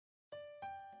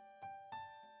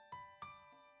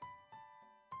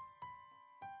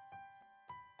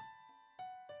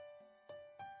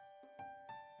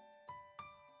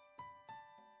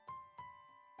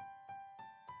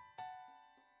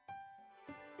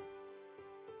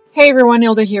Hey everyone,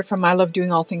 Ilda here from I Love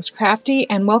Doing All Things Crafty,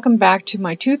 and welcome back to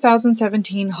my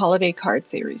 2017 holiday card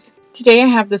series. Today I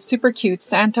have this super cute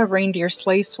Santa Reindeer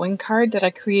Sleigh swing card that I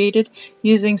created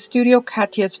using Studio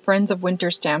Katia's Friends of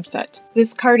Winter stamp set.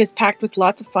 This card is packed with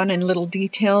lots of fun and little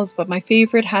details, but my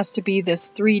favorite has to be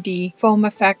this 3D foam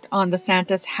effect on the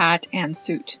Santa's hat and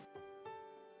suit.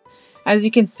 As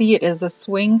you can see, it is a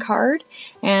swing card,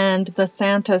 and the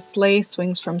Santa Sleigh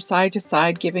swings from side to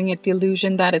side, giving it the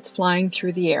illusion that it's flying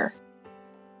through the air.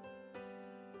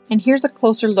 And here's a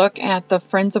closer look at the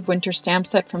Friends of Winter stamp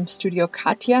set from Studio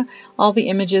Katia. All the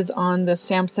images on the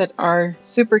stamp set are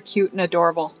super cute and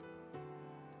adorable.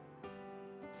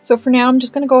 So for now, I'm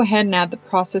just going to go ahead and add the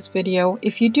process video.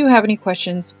 If you do have any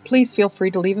questions, please feel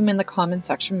free to leave them in the comment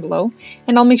section below,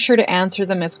 and I'll make sure to answer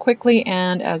them as quickly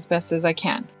and as best as I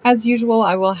can. As usual,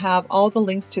 I will have all the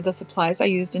links to the supplies I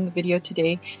used in the video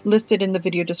today listed in the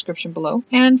video description below.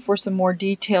 And for some more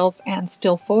details and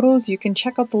still photos, you can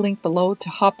check out the link below to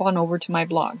hop on over to my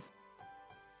blog.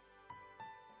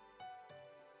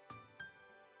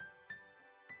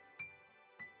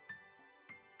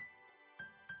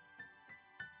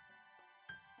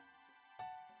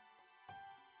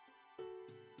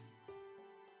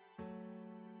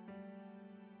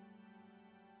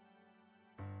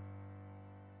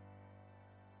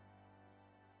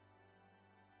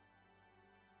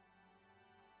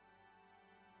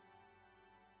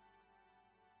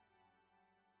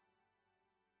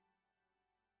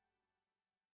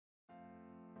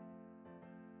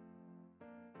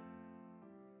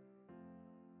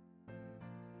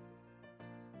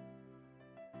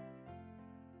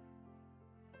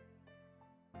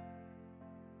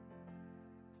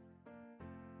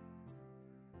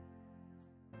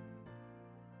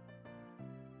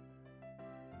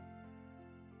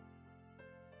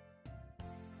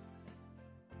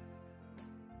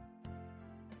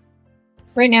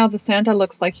 Right now the Santa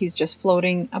looks like he's just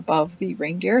floating above the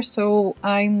reindeer, so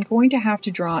I'm going to have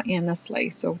to draw in a sleigh.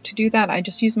 So to do that, I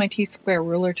just use my T-square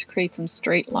ruler to create some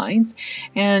straight lines,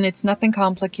 and it's nothing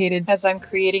complicated as I'm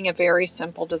creating a very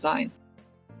simple design.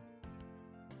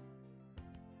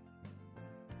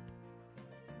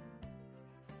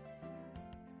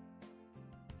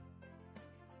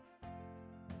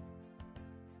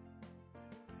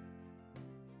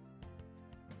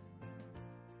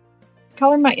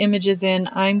 Color my images in,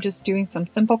 I'm just doing some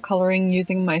simple coloring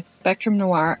using my Spectrum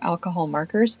Noir alcohol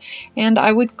markers, and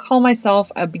I would call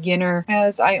myself a beginner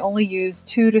as I only use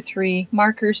 2 to 3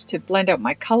 markers to blend out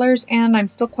my colors, and I'm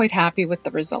still quite happy with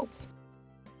the results.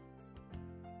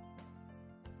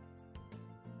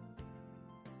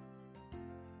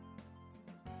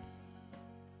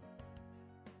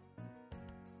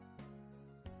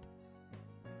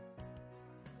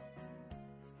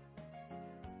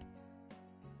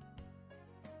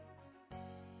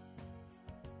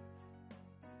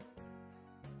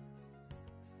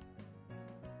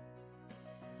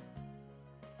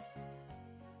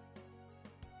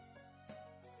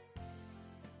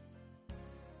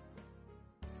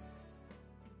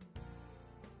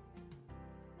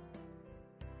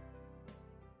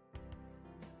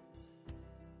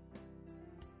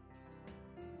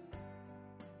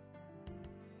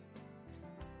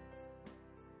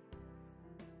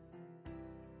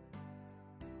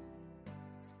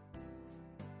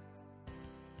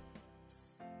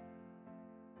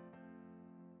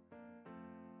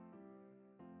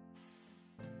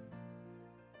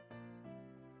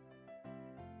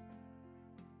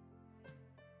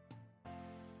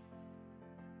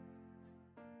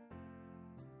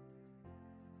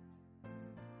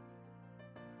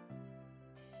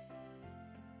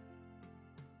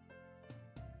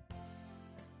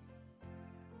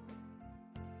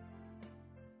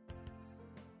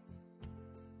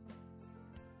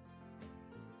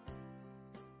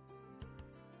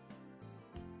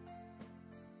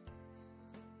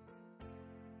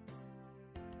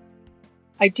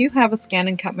 I do have a scan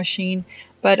and cut machine,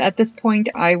 but at this point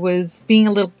I was being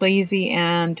a little lazy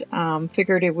and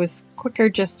figured it was quicker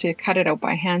just to cut it out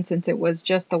by hand since it was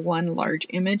just the one large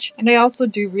image. And I also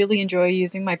do really enjoy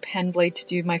using my pen blade to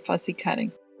do my fussy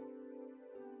cutting.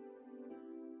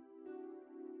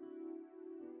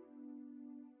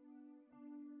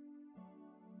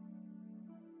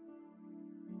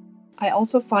 I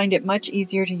also find it much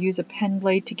easier to use a pen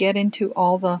blade to get into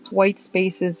all the white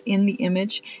spaces in the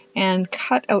image and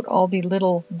cut out all the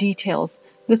little details.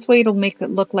 This way it'll make it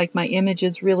look like my image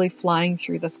is really flying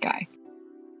through the sky.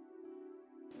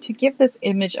 To give this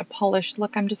image a polished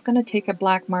look, I'm just going to take a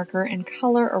black marker and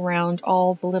color around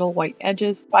all the little white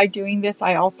edges. By doing this,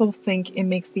 I also think it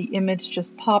makes the image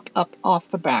just pop up off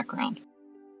the background.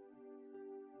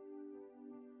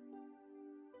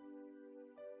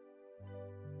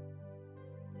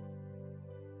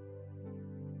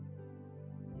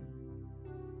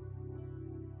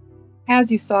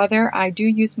 as you saw there, I do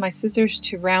use my scissors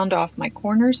to round off my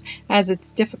corners, as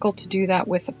it's difficult to do that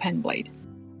with a pen blade.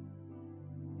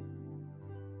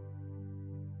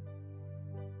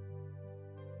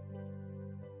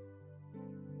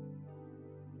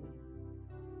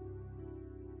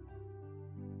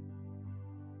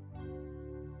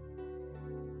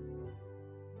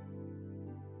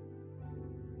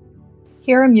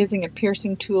 Here I'm using a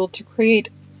piercing tool to create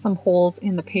some holes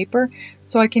in the paper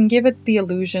so I can give it the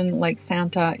illusion like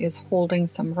Santa is holding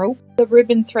some rope. The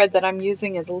ribbon thread that I'm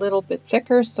using is a little bit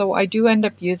thicker, so I do end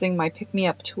up using my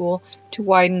pick-me-up tool to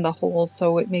widen the hole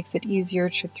so it makes it easier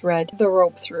to thread the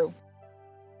rope through.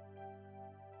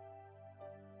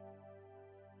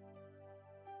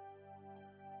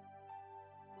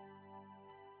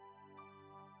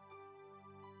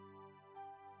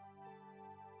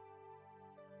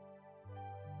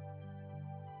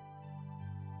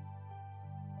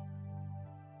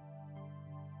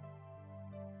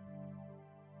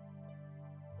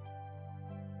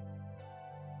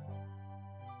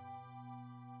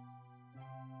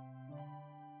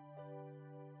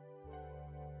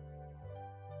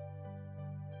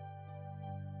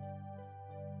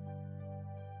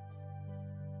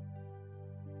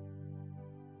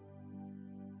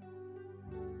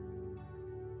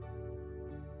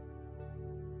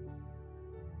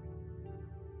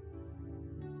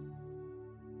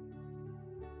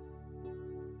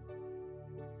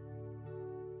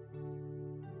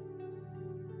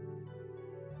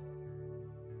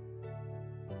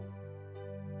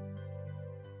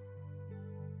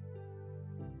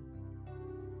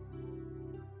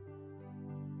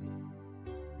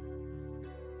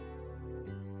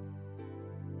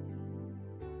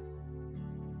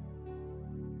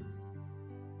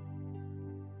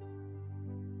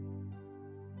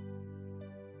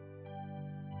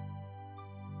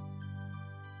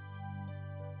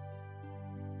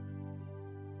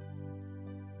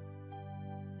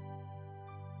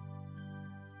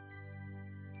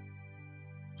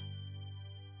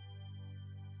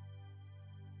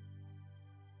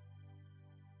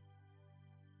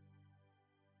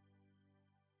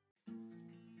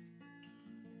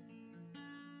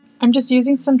 I'm just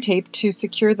using some tape to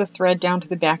secure the thread down to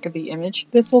the back of the image.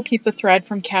 This will keep the thread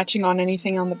from catching on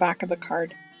anything on the back of the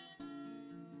card.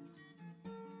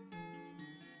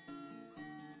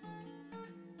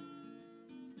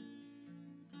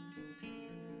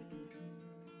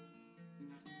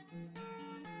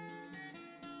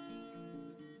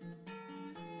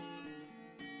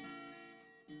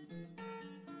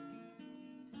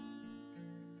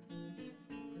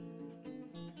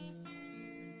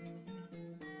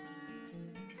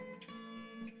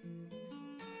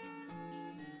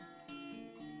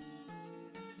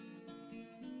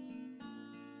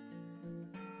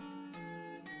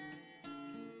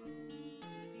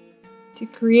 To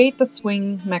create the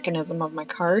swing mechanism of my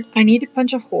card, I need to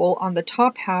punch a hole on the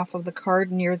top half of the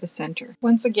card near the center.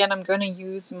 Once again, I'm going to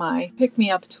use my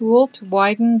pick-me-up tool to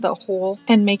widen the hole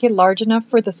and make it large enough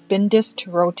for the spin disc to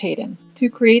rotate in. To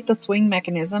create the swing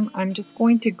mechanism, I'm just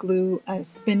going to glue a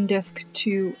spin disc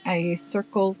to a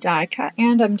circle die cut,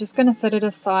 and I'm just going to set it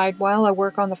aside while I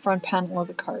work on the front panel of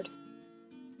the card.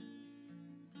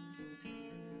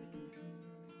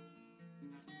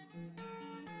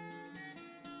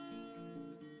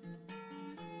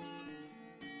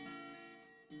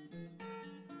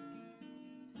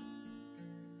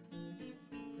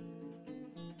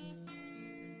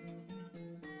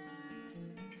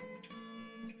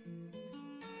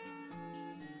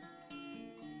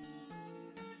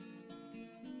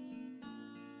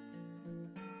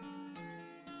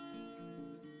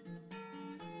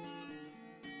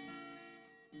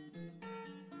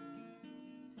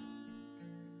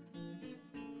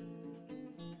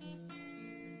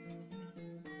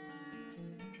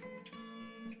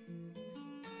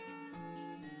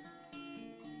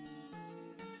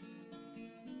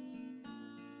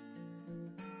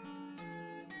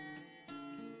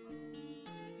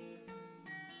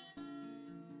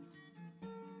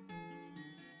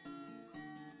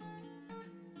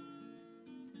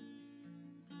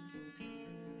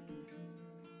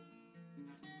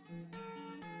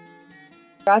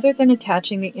 Rather than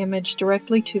attaching the image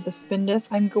directly to the spin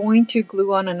disc, I'm going to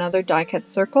glue on another die cut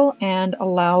circle and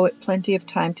allow it plenty of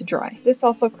time to dry. This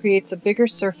also creates a bigger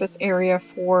surface area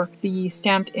for the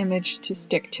stamped image to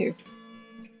stick to.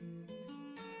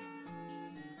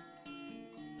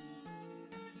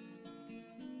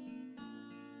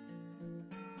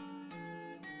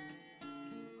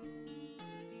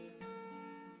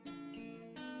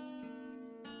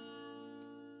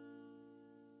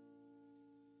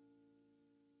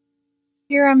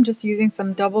 Here I'm just using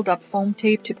some doubled up foam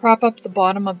tape to prop up the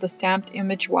bottom of the stamped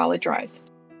image while it dries.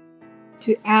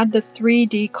 To add the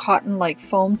 3D cotton-like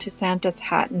foam to Santa's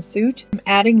hat and suit, I'm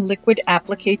adding liquid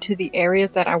applique to the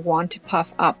areas that I want to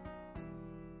puff up.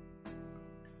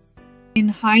 In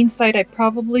hindsight, I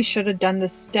probably should have done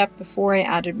this step before I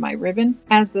added my ribbon,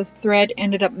 as the thread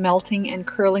ended up melting and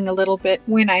curling a little bit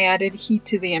when I added heat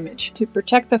to the image. To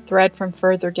protect the thread from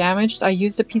further damage, I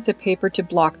used a piece of paper to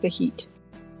block the heat.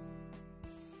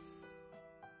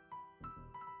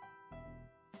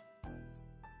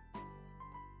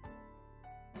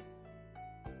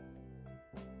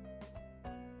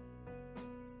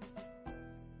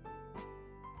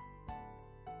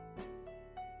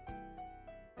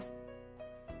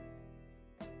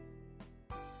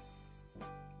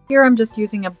 Here I'm just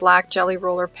using a black jelly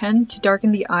roller pen to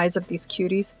darken the eyes of these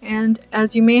cuties, and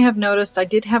as you may have noticed, I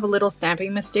did have a little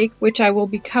stamping mistake, which I will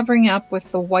be covering up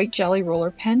with the white jelly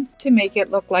roller pen to make it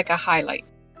look like a highlight.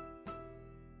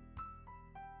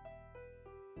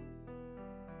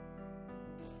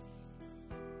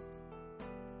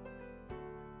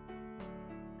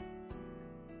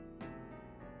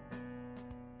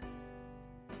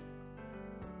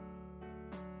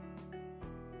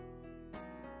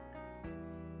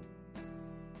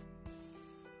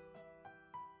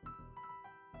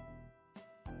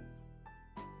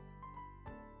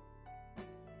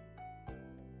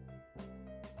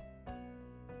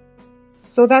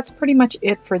 So that's pretty much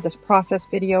it for this process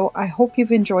video. I hope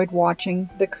you've enjoyed watching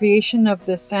the creation of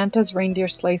the Santa's Reindeer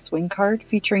Sleigh swing card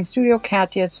featuring Studio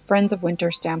Katia's Friends of Winter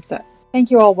stamp set.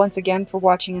 Thank you all once again for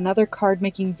watching another card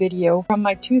making video from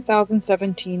my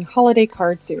 2017 holiday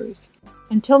card series.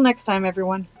 Until next time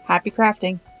everyone, happy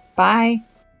crafting! Bye!